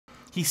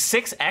He's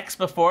 6x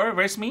before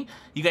versus me.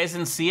 You guys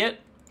didn't see it,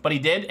 but he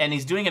did, and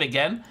he's doing it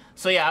again.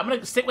 So yeah, I'm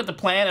gonna stick with the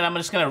plan, and I'm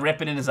just gonna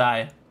rip it in his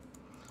eye.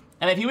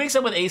 And if he wakes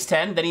up with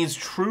ace-10, then he is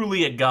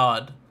truly a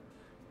god.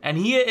 And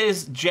he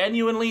is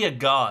genuinely a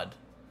god.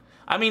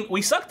 I mean,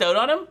 we sucked out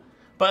on him,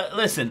 but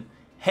listen,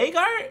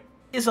 Hagar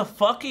is a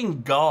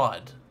fucking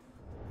god.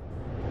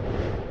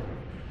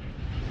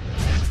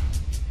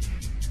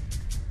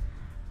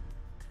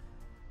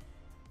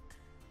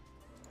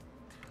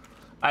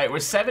 All right, we're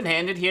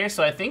 7-handed here,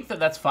 so I think that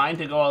that's fine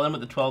to go all in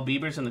with the 12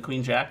 beavers and the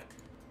queen jack.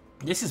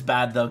 This is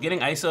bad, though.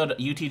 Getting ISO'd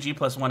UTG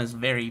 +1 is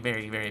very,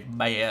 very, very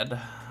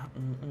bad.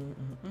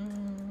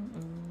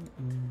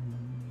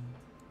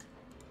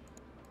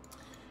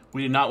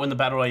 We did not win the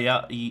Battle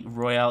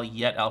Royale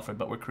yet, Alfred,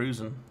 but we're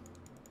cruising.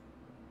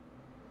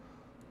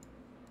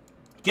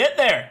 Get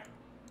there!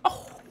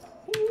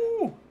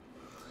 Oh,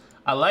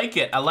 I like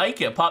it. I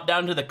like it. Pop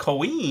down to the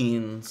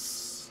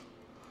queens.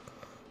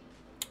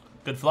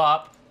 Good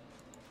flop.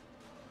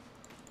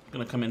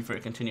 Gonna come in for a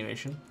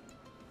continuation.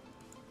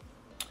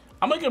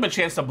 I'm gonna give him a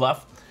chance to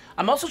bluff.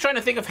 I'm also trying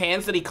to think of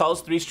hands that he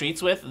calls 3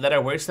 streets with that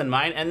are worse than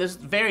mine, and there's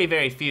very,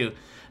 very few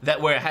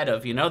that we're ahead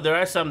of, you know? There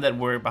are some that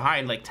we're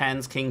behind, like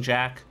 10s, king,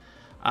 jack,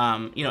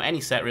 you know, any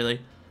set,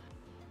 really.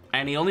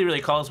 And he only really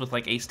calls with,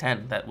 like,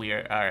 ace-10 that we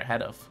are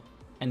ahead of.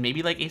 And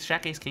maybe, like,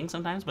 ace-jack, ace-king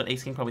sometimes, but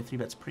ace-king probably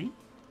 3-bets pre.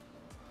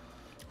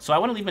 So I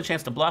want to leave him a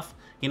chance to bluff,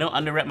 you know,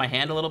 under-rep my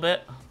hand a little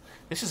bit.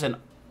 This is an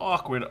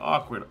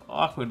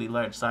awkwardly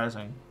large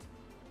sizing.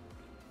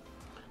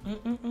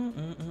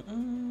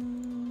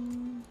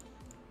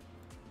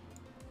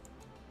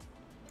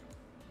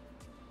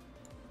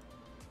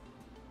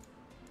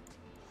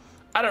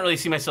 I don't really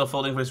see myself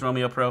folding for this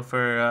Romeo Pro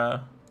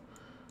for,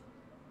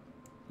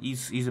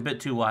 he's a bit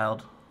too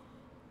wild.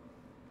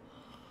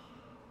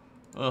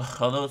 Ugh,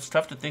 although it's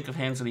tough to think of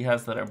hands that he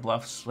has that are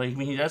bluffs. Like, I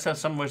mean, he does have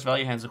some worse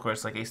value hands, of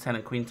course, like ace-10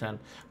 and queen-10.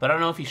 But I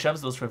don't know if he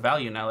shoves those for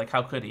value now. Like,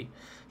 how could he?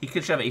 He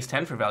could shove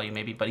ace-10 for value,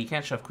 maybe, but he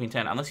can't shove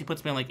queen-10, unless he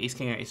puts me on, like,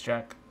 ace-king or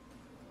ace-jack.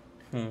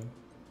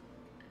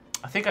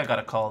 I think I got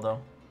a call,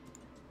 though.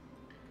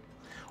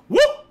 Woo!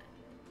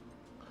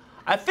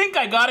 I think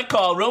I got a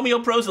call. Romeo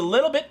Pro's a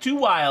little bit too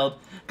wild.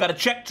 Got to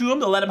check to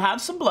him to let him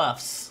have some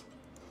bluffs.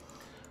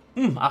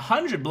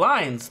 100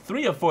 blinds,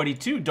 3 of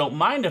 42. Don't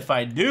mind if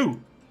I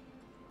do.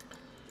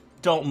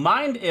 Don't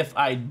mind if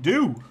I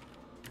do.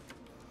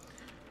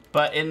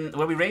 But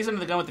when we raise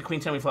under the gun with the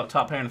queen-10, we flop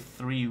top pair in a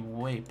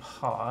 3-way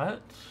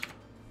pot.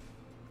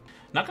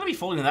 Not going to be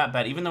folding that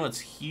bad, even though it's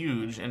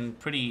huge and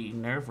pretty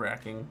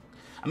nerve-wracking.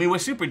 I mean, we're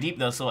super deep,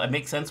 though, so it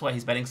makes sense why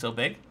he's betting so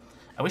big.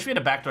 I wish we had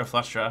a backdoor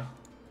flush draw.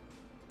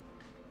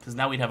 Because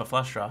now we'd have a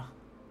flush draw.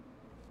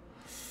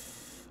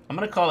 I'm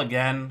going to call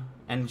again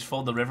and just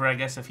fold the river, I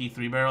guess, if he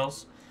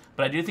 3-barrels.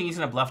 But I do think he's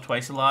going to bluff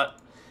twice a lot.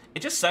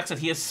 It just sucks that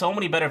he has so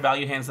many better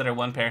value hands that are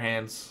 1-pair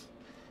hands.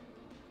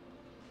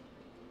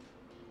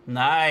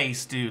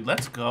 Nice, dude.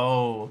 Let's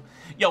go.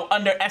 Yo,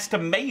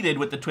 underestimated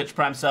with the Twitch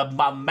Prime sub.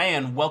 My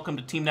man, welcome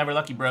to Team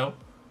NeverLucky, bro.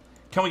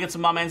 Can we get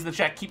some my mans in the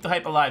chat? Keep the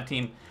hype alive,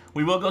 team.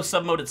 We will go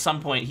sub mode at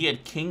some point. He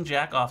had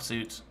king-jack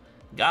offsuit.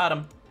 Got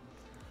him.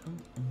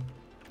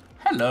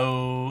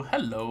 Hello.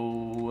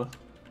 Hello.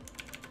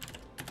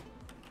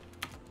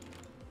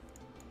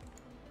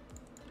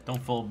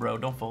 Don't fold, bro.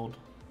 Don't fold.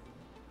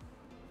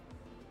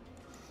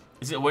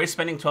 Is it worth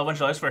spending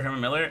 $1,200 for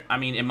Herman Miller? I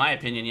mean, in my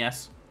opinion,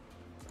 yes.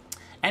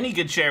 Any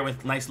good share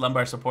with nice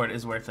lumbar support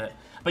is worth it.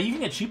 But you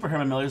can get cheaper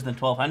Herman Millers than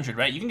 $1,200,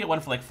 right? You can get one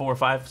for like $400 or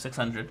 $500,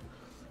 $600.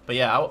 But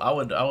yeah, I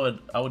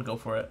would go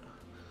for it.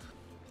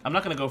 I'm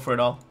not gonna go for it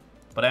all,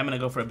 but I'm gonna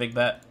go for a big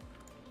bet.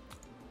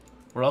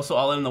 We're also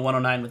all in the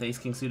 109 with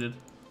ace-king suited.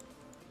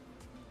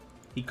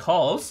 He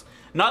calls.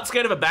 Not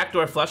scared of a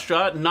backdoor flush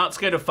draw. Not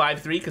scared of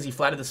 5-3 because he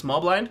flatted the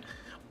small blind.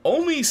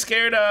 Only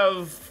scared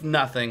of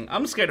nothing.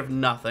 I'm scared of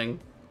nothing.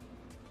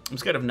 I'm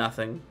scared of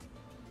nothing.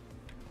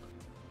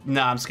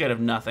 Nah, I'm scared of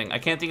nothing. I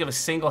can't think of a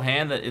single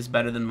hand that is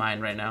better than mine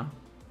right now.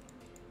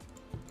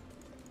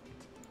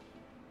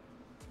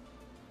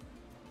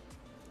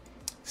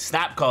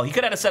 Snap call. He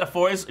could have had a set of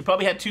 4s. He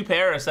probably had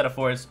 2-pair or a set of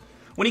 4s.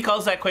 When he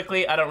calls that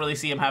quickly, I don't really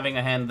see him having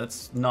a hand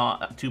that's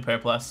not a 2-pair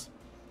plus.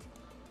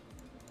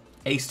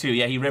 Ace-2.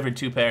 Yeah, he rivered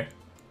 2-pair.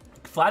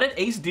 Flatted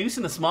ace-deuce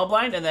in the small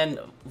blind and then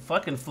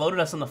fucking floated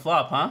us on the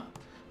flop, huh?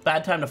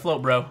 Bad time to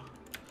float, bro.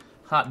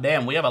 Hot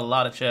damn, we have a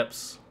lot of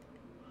chips.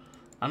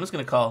 I'm just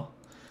gonna call.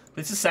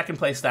 This is second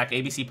place stack,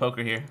 ABC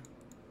Poker here.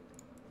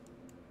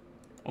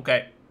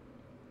 Okay.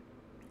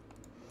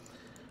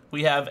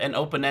 We have an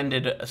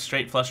open-ended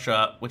straight flush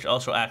draw, which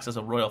also acts as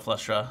a royal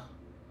flush draw.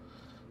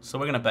 So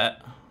we're gonna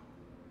bet.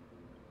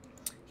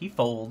 He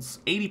folds.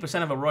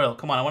 80% of a royal.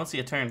 Come on, I want to see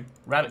a turn.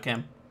 Rabbit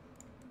cam.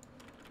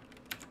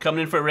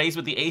 Coming in for a raise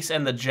with the ace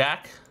and the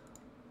jack.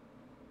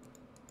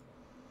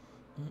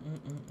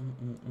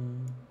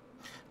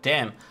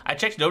 Damn. I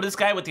checked no to this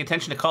guy with the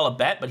intention to call a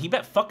bet, but he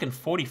bet fucking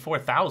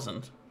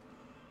 44,000.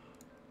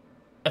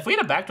 If we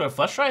had a backdoor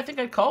flush draw, I think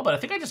I'd call, but I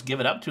think I just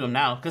give it up to him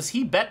now, because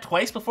he bet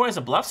twice before as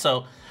a bluff,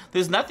 so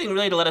there's nothing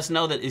really to let us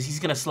know that he's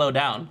going to slow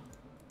down.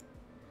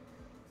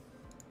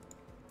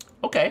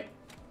 Okay.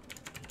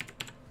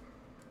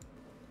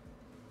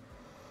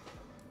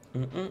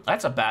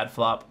 That's a bad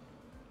flop.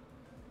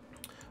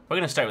 We're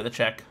gonna start with a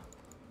check.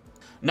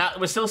 Now,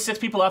 we're still 6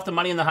 people off the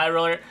money in the high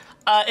roller.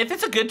 If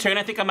it's a good turn,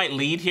 I think I might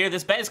lead here.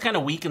 This bet is kind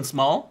of weak and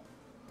small,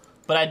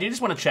 but I do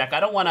just want to check. I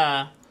don't want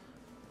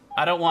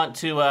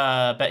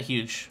to bet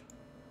huge.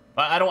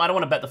 I don't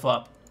want to bet the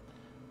flop.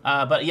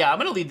 But yeah, I'm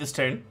gonna lead this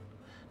turn.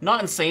 Not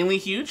insanely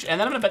huge, and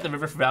then I'm gonna bet the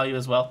river for value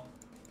as well.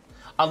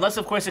 Unless,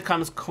 of course, it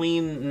comes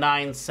queen,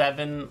 9,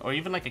 7, or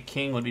even like a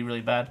king would be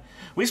really bad.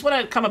 We just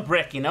want to come a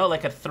brick, you know,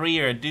 like a 3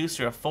 or a deuce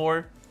or a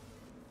 4.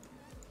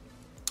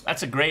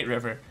 That's a great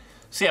river.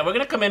 So yeah, we're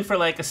gonna come in for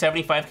like a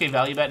 75k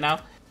value bet now,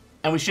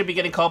 and we should be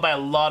getting called by a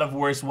lot of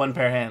worse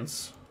 1-pair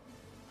hands.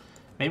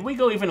 Maybe we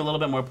go even a little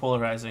bit more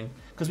polarizing,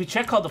 because we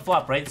check called the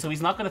flop, right? So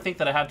he's not gonna think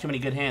that I have too many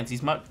good hands.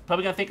 He's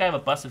probably gonna think I have a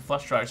busted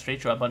flush draw or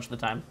straight draw a bunch of the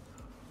time.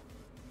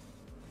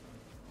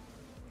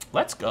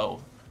 Let's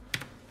go.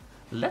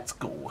 Let's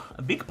go.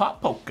 A big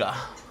pot poker.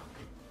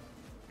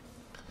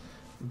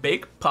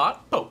 Big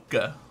pot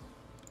poker.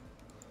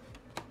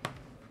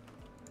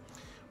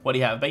 What do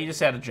you have? I bet you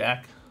just had a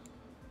jack.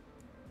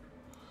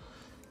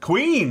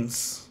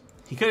 Queens!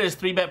 He could have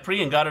just 3-bet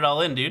pre and got it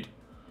all in, dude.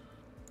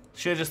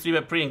 Should have just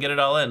 3-bet pre and get it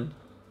all in.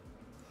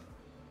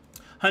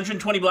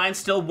 120 blinds,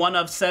 still 1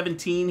 of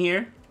 17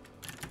 here.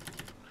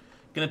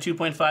 Gonna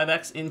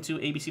 2.5x into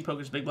ABC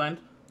Poker's big blind.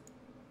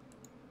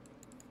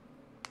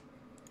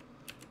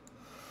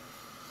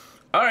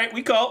 All right,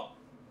 we call.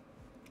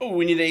 Oh,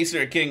 we need an ace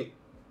or a king.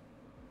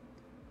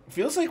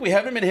 Feels like we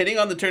haven't been hitting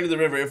on the turn of the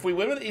river. If we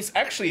win with ace,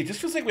 actually, it just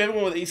feels like we haven't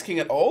won with ace king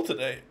at all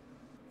today.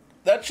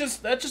 That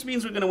just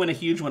means we're gonna win a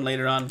huge one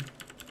later on.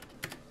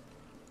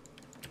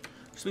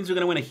 Just means we're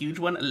gonna win a huge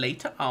one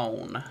later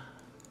on.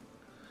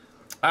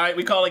 All right,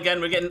 we call again.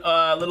 We're getting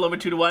a little over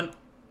 2 to 1.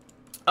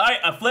 All right,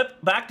 a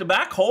flip back to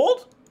back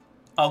hold.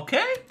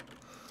 Okay,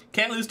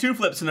 can't lose 2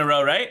 flips in a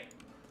row, right?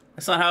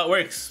 That's not how it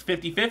works.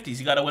 50-50s.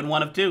 You got to win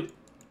 1 of 2.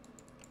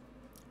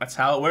 That's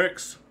how it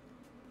works.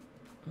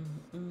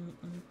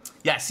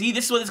 Yeah, see,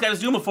 this is what this guy was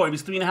doing before. He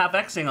was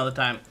 3.5xing all the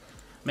time.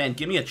 Man,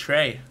 give me a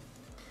tray.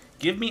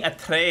 Give me a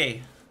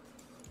tray.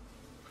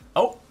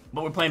 Oh,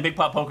 but we're playing big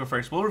pot poker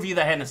first. We'll review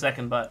that hand in a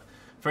second, but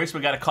first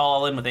we got to call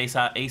all in with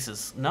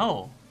aces.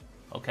 No.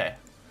 Okay.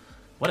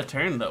 What a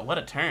turn, though. What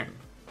a turn.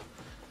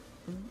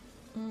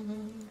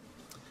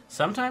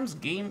 Sometimes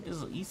game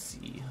is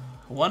easy.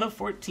 1 of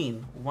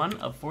 14. 1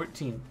 of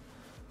 14.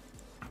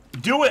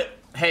 Do it,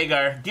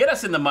 Hagar. Get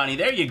us in the money.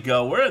 There you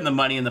go. We're in the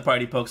money in the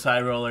Partypoker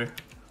Highroller.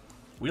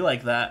 We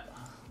like that.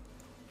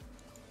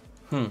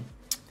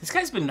 This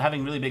guy's been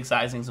having really big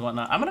sizings and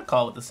whatnot. I'm going to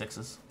call with the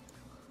 6s.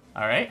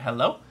 All right.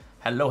 Hello.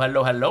 Hello,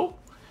 hello, hello.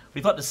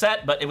 We flipped the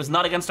set, but it was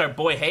not against our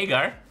boy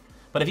Hagar.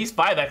 But if he's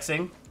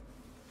 5xing,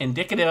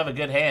 indicative of a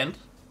good hand.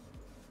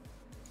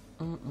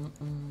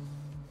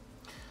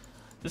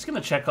 Just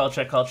going to check call,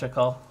 check call, check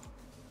call.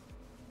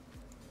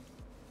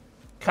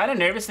 Kind of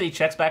nervous that he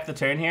checks back the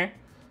turn here.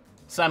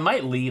 So I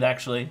might lead,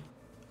 actually.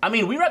 I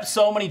mean, we rep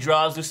so many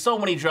draws. There's so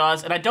many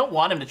draws, and I don't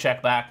want him to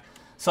check back.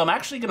 So I'm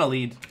actually going to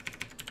lead.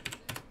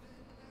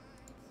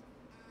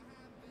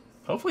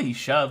 Hopefully he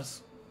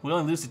shoves. We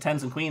only lose to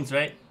 10s and queens,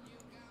 right?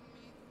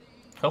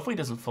 Hopefully he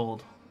doesn't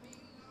fold.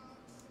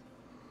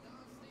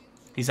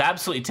 He's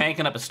absolutely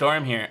tanking up a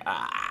storm here.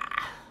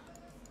 Ah.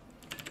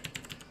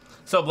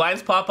 So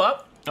blinds pop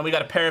up, and we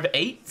got a pair of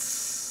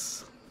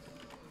 8s.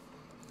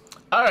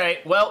 All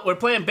right, well, we're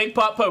playing big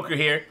pot poker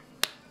here.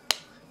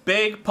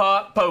 Big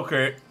pot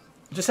poker.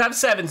 Just have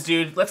 7s,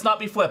 dude. Let's not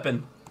be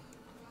flipping.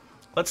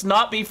 Let's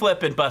not be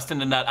flipping, busting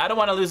the nut. I don't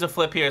want to lose a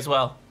flip here as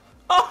well.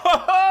 Oh, ho,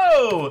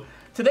 ho!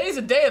 Today's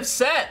a day of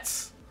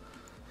sets.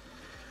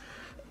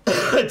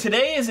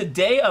 Today is a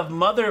day of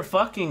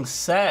motherfucking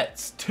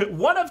sets.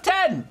 1 of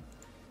 10.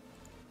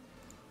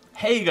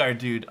 Hagar,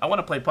 dude. I want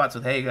to play pots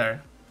with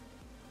Hagar.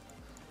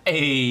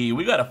 Hey,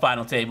 we got a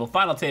final table.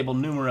 Final table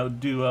numero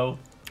duo.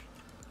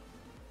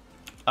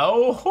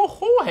 Oh, ho,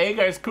 ho,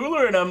 Hagar's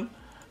cooler than him.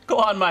 Go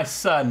on, my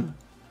son.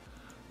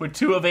 We're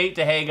 2 of 8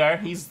 to Hagar.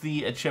 He's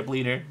the chip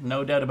leader.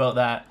 No doubt about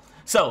that.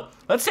 So,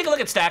 let's take a look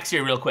at stacks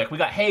here real quick. We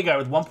got Hagar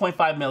with 1.5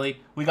 milli.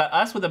 We got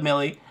us with 1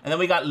 milli. And then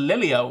we got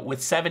Lilio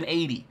with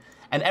 780.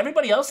 And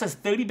everybody else has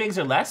 30 bigs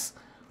or less.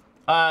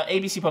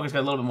 ABC Poker's got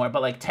a little bit more,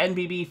 but like 10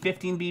 BB,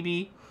 15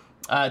 BB,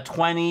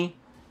 20.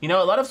 You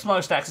know, a lot of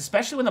smaller stacks,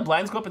 especially when the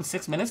blinds go up in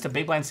 6 minutes to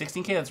big blind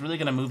 16K, that's really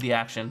going to move the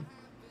action.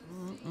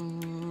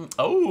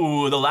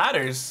 Oh, the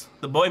ladders.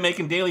 The boy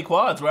making daily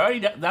quads. We're already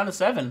down to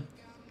 7.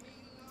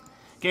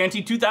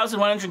 Guaranteed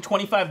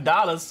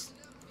 $2,125.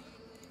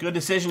 Good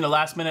decision to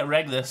last minute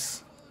reg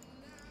this.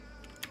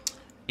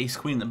 Ace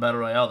Queen in the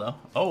Battle Royale, though.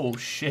 Oh,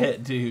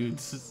 shit,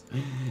 dude.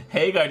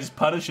 Hagar just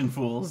punishing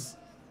fools.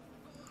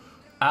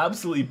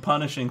 Absolutely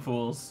punishing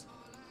fools.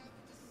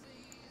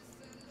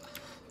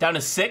 Down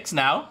to 6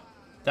 now.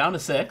 Down to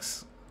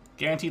 6.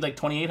 Guaranteed like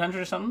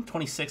 2,800 or something?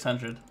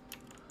 2,600.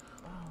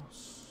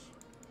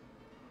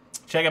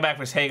 Check it back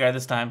for Hagar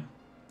this time.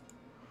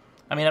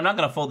 I mean, I'm not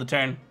going to fold the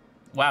turn.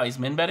 Wow, he's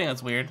min betting?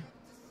 That's weird.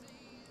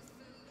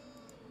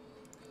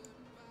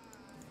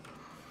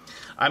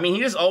 I mean,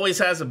 he just always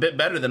has a bit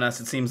better than us,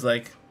 it seems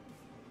like.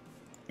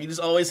 He just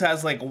always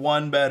has like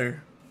one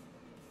better.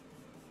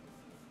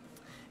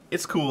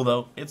 It's cool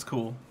though. It's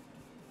cool.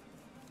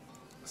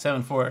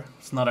 7-4.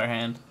 It's not our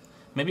hand.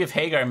 Maybe if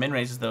Hagar min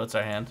raises though, it's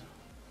our hand.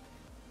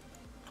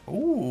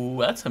 Ooh,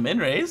 that's a min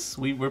raise.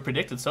 We were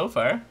predicted so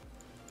far.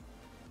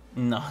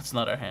 No, it's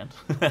not our hand.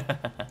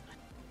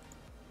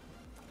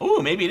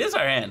 Ooh, maybe it is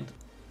our hand.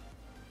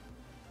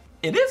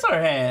 It is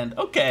our hand.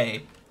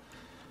 Okay.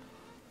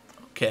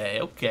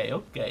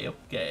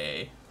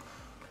 Okay.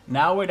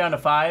 Now we're down to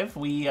 5.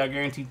 We are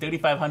guaranteed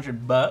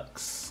 3,500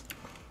 bucks.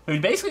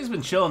 We've basically just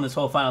been chilling this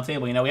whole final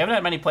table. You know, we haven't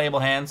had many playable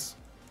hands.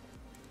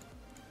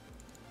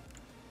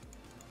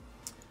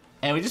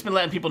 And we've just been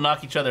letting people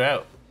knock each other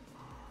out.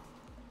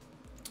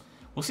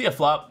 We'll see a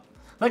flop.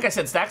 Like I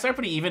said, stacks are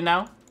pretty even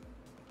now.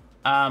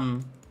 I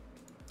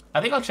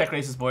think I'll check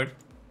raise this board.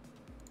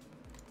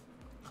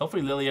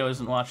 Hopefully Lilio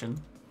isn't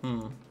watching.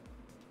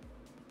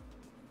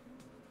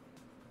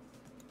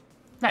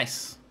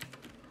 Nice.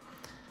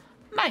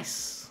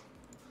 Nice.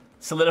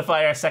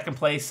 Solidify our second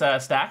place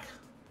stack.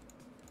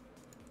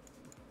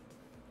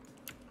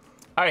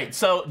 All right,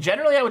 so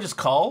generally I would just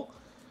call.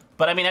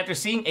 But I mean, after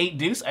seeing 8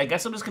 deuce, I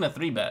guess I'm just going to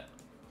 3-bet.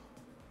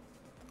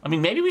 I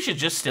mean, maybe we should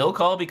just still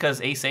call because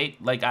ace-8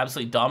 like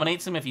absolutely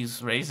dominates him if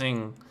he's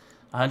raising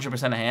 100%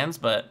 of hands.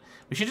 But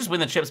we should just win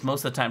the chips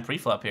most of the time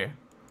pre-flop here.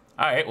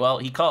 All right, well,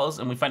 he calls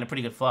and we find a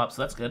pretty good flop,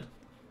 so that's good.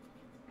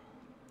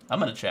 I'm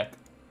going to check.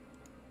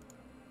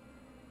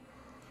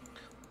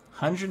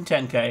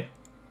 110K.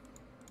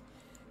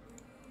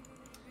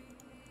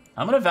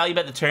 I'm going to value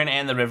bet the turn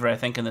and the river, I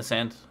think, in this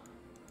hand.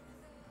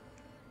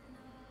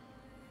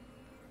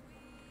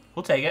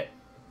 We'll take it.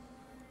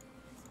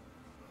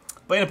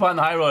 Playing upon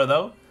the high roller,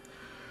 though.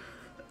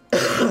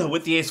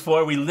 With the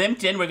ace-4, we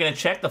limped in. We're going to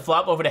check the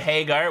flop over to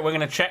Hagar. We're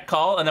going to check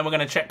call, and then we're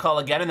going to check call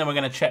again, and then we're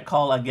going to check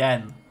call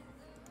again.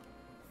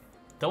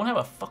 Don't have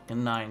a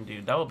fucking 9,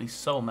 dude. That would be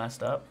so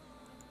messed up.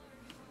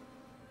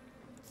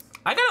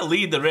 I got to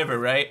lead the river,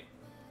 right?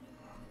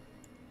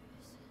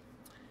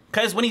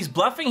 Because when he's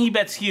bluffing, he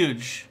bets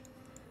huge.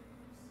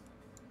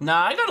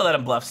 Nah, I got to let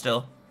him bluff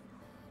still.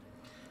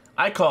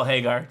 I call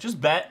Hagar. Just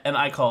bet, and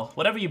I call.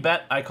 Whatever you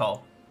bet, I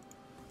call.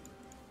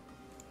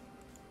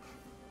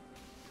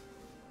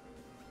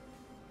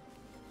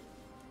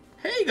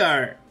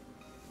 Hagar!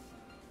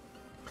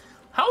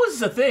 How is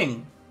this a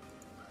thing?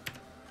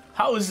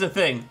 How is this a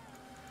thing?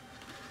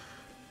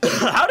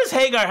 How does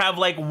Hagar have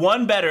like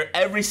one better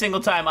every single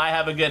time I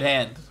have a good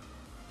hand?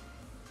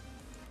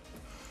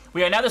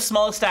 We are now the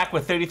smallest stack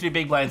with 33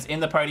 big blinds in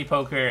the Party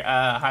Poker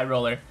High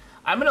Roller.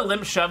 I'm going to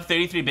limp shove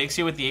 33 bigs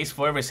here with the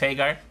ace-4 versus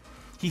Hagar.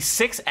 He's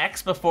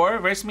 6x before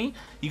versus me.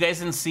 You guys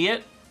didn't see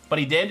it, but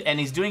he did, and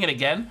he's doing it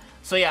again.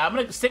 So yeah, I'm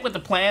going to stick with the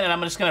plan, and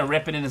I'm just going to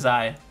rip it in his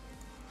eye.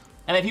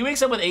 And if he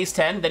wakes up with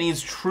ace-10, then he is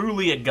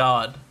truly a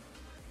god.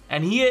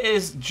 And he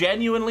is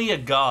genuinely a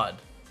god.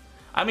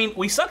 I mean,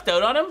 we sucked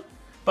out on him,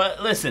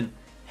 but listen,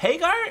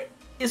 Hagar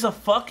is a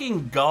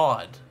fucking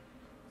god.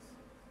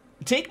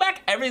 Take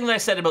back everything that I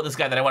said about this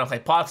guy, that I want to play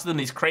pots with him,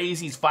 he's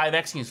crazy, he's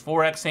 5xing, he's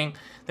 4xing,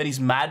 that he's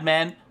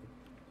madman.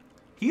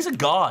 He's a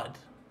god.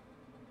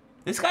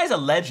 This guy's a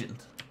legend.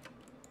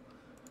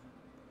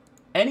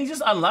 And he's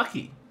just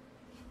unlucky.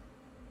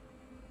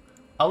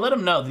 I'll let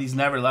him know that he's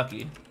never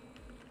lucky.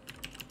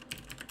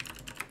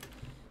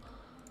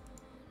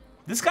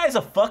 This guy's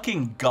a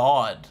fucking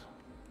god.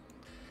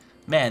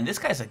 Man, this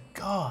guy's a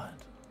god.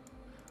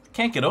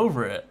 Can't get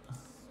over it.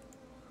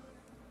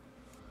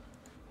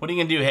 What are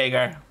you gonna do,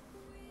 Hagar?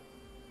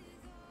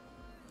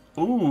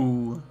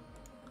 Ooh.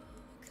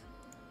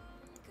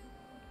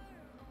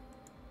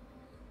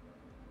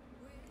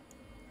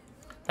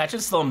 That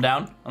should slow him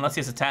down, unless he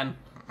has a 10.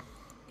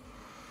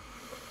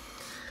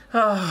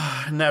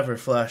 Never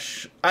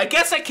flush. I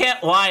guess I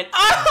can't whine.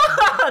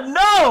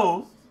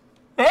 No!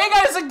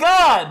 Hagar's a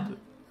god!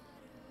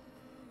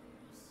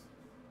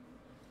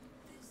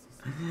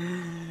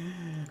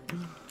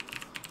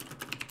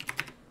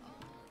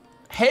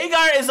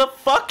 Hagar is a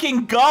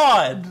fucking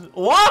god!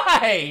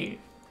 Why?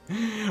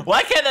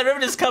 Why can't that river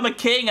just come a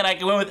king and I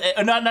can win with,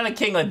 not a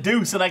king, a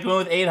deuce, and I can win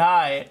with 8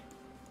 high?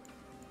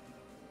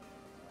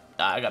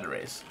 I gotta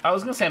raise. I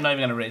was gonna say I'm not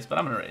even gonna raise, but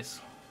I'm gonna raise.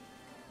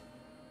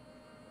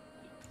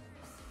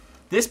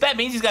 This bet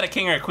means he's got a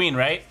king or a queen,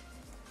 right?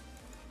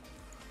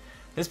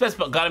 This bet's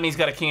gotta mean he's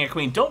got a king or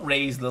queen. Don't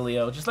raise,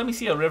 Lilio. Just let me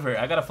see a river.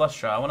 I got a flush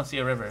draw. I wanna see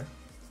a river.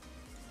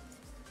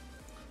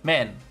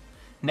 Man,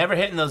 never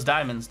hitting those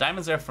diamonds.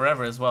 Diamonds are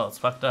forever as well. It's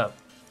fucked up.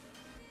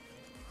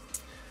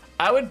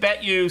 I would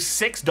bet you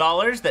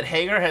 $6 that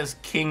Hagar has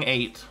king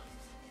 8.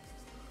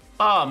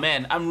 Oh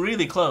man, I'm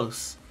really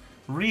close.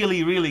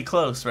 Really, really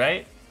close,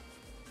 right?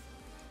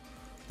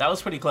 That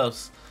was pretty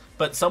close.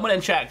 But someone in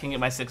chat can get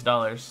my $6.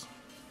 Can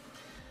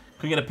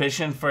we get a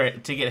petition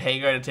to get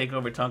Hagar to take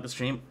over Tonka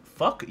stream?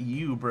 Fuck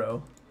you,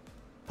 bro.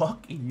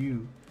 Fuck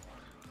you.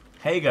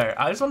 Hagar,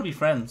 I just want to be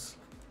friends.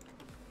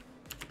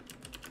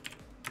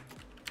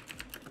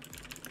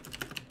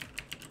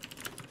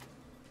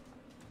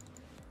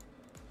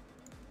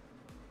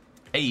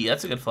 Hey,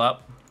 that's a good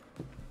flop.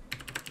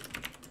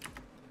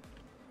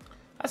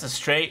 That's a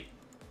straight.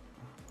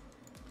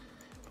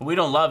 We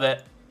don't love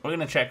it. We're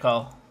gonna check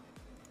call.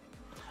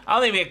 I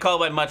don't think we get called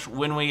by much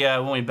when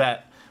we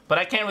bet. But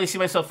I can't really see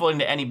myself folding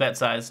to any bet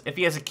size. If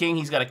he has a king,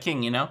 he's got a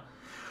king, you know?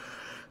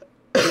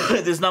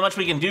 There's not much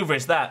we can do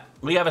versus that.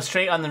 We have a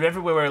straight on the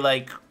river where we're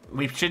like,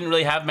 we shouldn't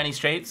really have many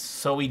straights,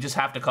 so we just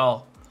have to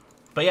call.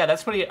 But yeah,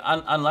 that's pretty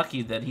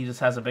unlucky that he just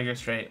has a bigger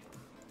straight.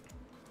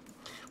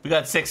 We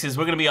got sixes.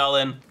 We're gonna be all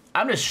in.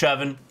 I'm just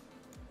shoving.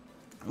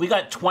 We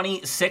got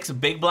 26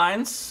 big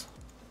blinds.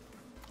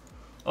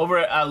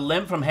 Over a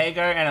limp from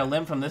Hagar and a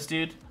limp from this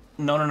dude.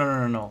 No.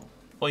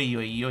 Oi,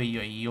 oi, oi,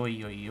 oi,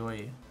 oi, oi,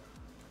 oi.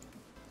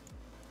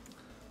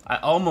 I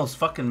almost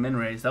fucking min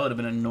raised. That would have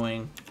been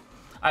annoying.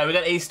 Alright, we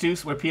got ace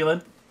deuce. We're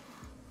peeling.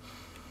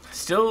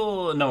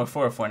 Still, no, we're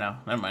 4-4 now.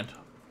 Never mind.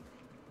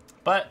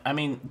 But, I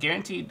mean,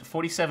 guaranteed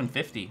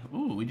 47.50.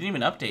 Ooh, we didn't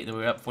even update that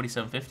we were up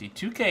 47.50.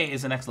 2K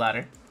is the next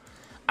ladder.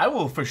 I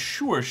will for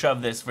sure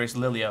shove this versus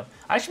Lilio.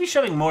 I should be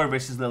shoving more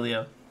versus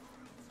Lilio.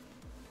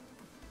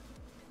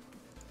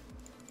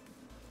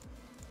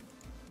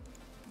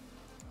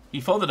 He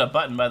folded a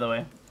button, by the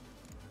way.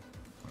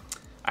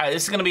 Alright,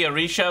 this is going to be a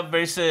reshove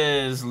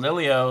versus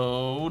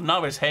Lilio.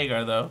 Not versus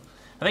Hagar, though.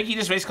 I think he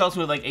just raise calls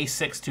me with like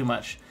ace-6 too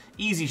much.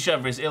 Easy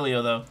shove versus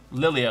Ilio, though.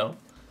 Lilio.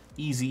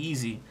 Easy,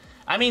 easy.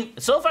 I mean,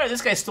 so far,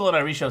 this guy's still in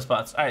our reshove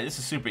spots. Alright, this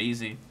is super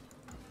easy.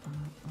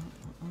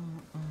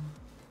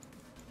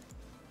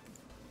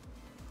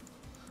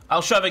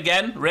 I'll shove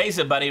again. Raise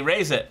it, buddy.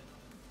 Raise it.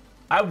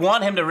 I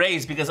want him to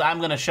raise because I'm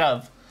going to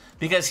shove.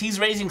 Because he's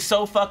raising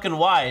so fucking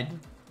wide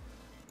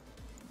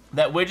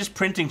that we're just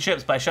printing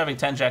chips by shoving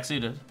 10 jack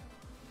suited.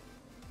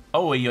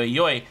 Oh, yo,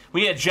 yo.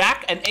 We need a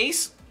jack, an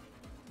ace,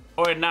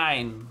 or a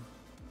 9.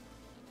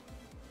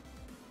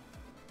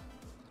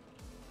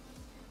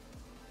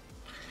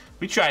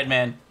 We tried,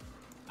 man.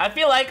 I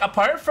feel like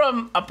apart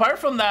from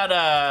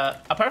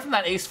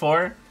that ace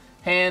 4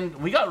 hand,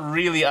 we got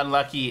really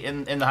unlucky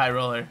in the high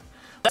roller.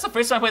 That's the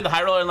first time I played the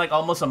high roller in like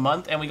almost a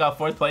month, and we got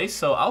 4th place,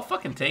 so I'll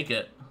fucking take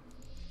it.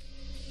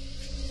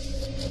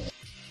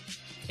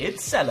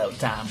 It's sellout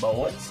time,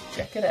 boys.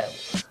 Check it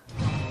out.